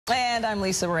And I'm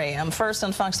Lisa Ram. First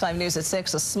on Fox 5 News at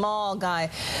 6, a small guy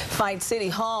fights City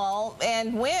Hall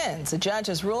and wins. A judge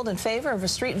has ruled in favor of a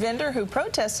street vendor who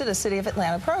protested a City of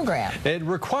Atlanta program. It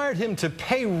required him to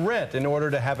pay rent in order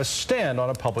to have a stand on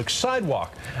a public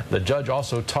sidewalk. The judge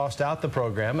also tossed out the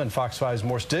program, and Fox 5's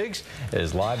Morse Diggs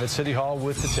is live at City Hall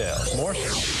with details.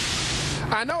 Morse?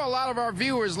 I know a lot of our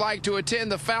viewers like to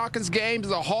attend the Falcons games,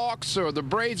 the Hawks, or the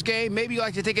Braves game. Maybe you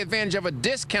like to take advantage of a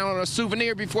discount on a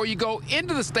souvenir before you go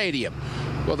into the stadium.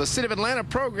 Well, the City of Atlanta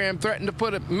program threatened to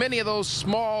put many of those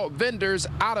small vendors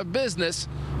out of business.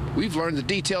 We've learned the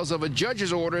details of a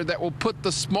judge's order that will put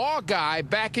the small guy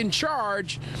back in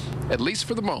charge, at least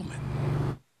for the moment.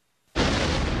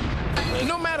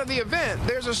 No matter the event,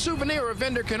 there's a souvenir a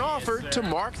vendor can offer to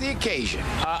mark the occasion.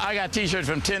 I got T-shirts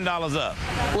from $10 up.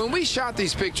 When we shot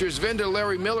these pictures, vendor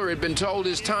Larry Miller had been told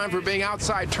his time for being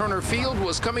outside Turner Field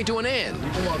was coming to an end.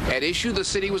 At issue, the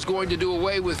city was going to do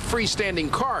away with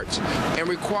freestanding carts and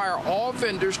require all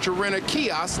vendors to rent a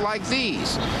kiosk like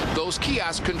these. Those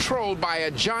kiosks controlled by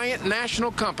a giant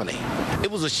national company.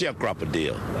 It was a sharecropper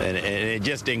deal, and it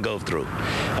just didn't go through.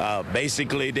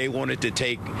 Basically, they wanted to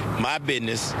take my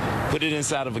business, put it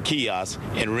inside of a kiosk,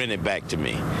 and rent it back to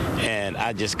me, and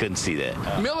I just couldn't see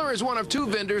that. Miller is one of two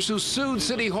vendors who sued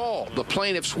City Hall. The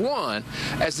plaintiffs won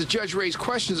as the judge raised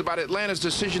questions about Atlanta's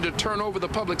decision to turn over the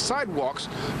public sidewalks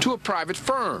to a private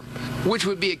firm, which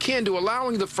would be akin to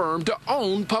allowing the firm to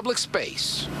own public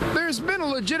space. There's been a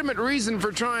legitimate reason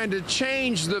for trying to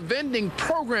change the vending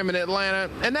program in Atlanta,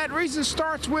 and that reason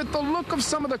starts with the look of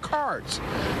some of the carts.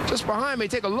 Just behind me,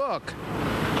 take a look.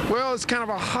 Well, it's kind of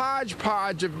a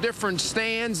hodgepodge of different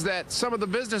stands that some of the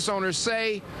business owners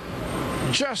say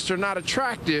just are not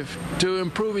attractive to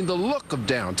improving the look of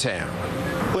downtown.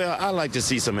 Well, I like to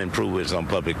see some improvements on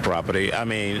public property. I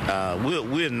mean,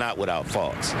 we're not without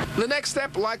faults. The next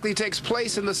step likely takes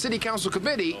place in the City Council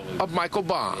Committee of Michael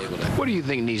Bond. What do you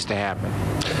think needs to happen?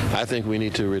 I think we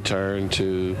need to return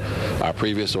to our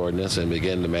previous ordinance and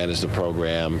begin to manage the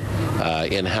program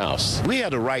in-house. We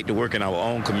have the right to work in our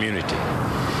own community.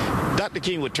 Dr.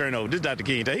 King would turn over. This is Dr.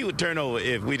 King. He would turn over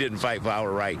if we didn't fight for our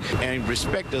right and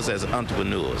respect us as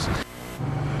entrepreneurs.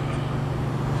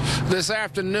 This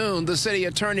afternoon, the city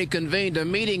attorney convened a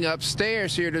meeting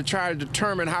upstairs here to try to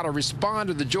determine how to respond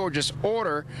to the judge's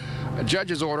order.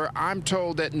 I'm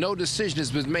told that no decision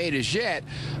has been made as yet.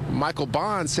 Michael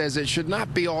Bond says it should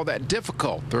not be all that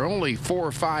difficult. There are only 4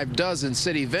 or 5 dozen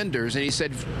city vendors, and he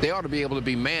said they ought to be able to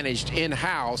be managed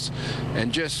in-house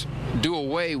and just do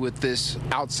away with this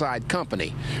outside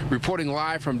company. Reporting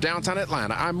live from downtown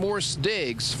Atlanta, I'm Morse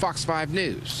Diggs, Fox 5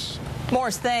 News.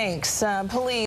 Morse, thanks. Police